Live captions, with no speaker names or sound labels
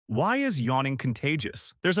Why is yawning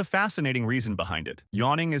contagious? There's a fascinating reason behind it.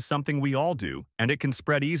 Yawning is something we all do, and it can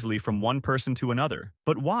spread easily from one person to another.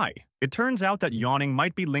 But why? It turns out that yawning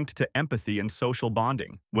might be linked to empathy and social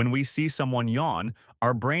bonding. When we see someone yawn,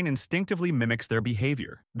 our brain instinctively mimics their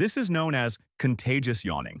behavior. This is known as contagious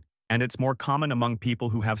yawning, and it's more common among people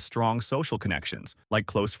who have strong social connections, like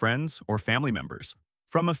close friends or family members.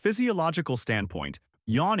 From a physiological standpoint,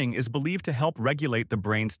 yawning is believed to help regulate the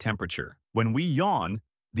brain's temperature. When we yawn,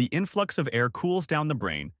 the influx of air cools down the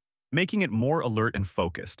brain, making it more alert and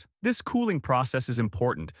focused. This cooling process is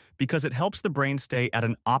important because it helps the brain stay at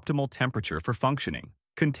an optimal temperature for functioning.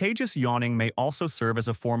 Contagious yawning may also serve as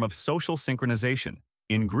a form of social synchronization.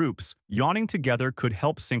 In groups, yawning together could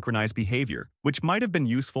help synchronize behavior, which might have been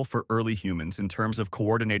useful for early humans in terms of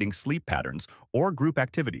coordinating sleep patterns or group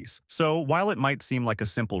activities. So, while it might seem like a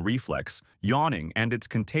simple reflex, yawning and its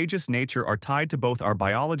contagious nature are tied to both our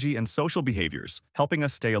biology and social behaviors, helping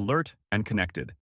us stay alert and connected.